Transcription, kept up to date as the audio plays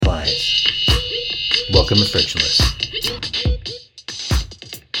science. Welcome to Frictionless.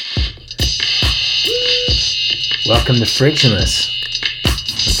 Welcome to Frictionless.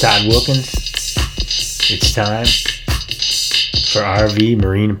 I'm Todd Wilkins. It's time for RV,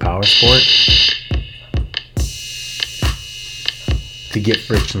 Marine, and Power Sport to get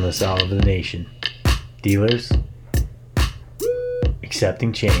frictionless all over the nation. Dealers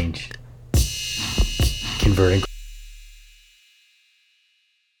accepting change, converting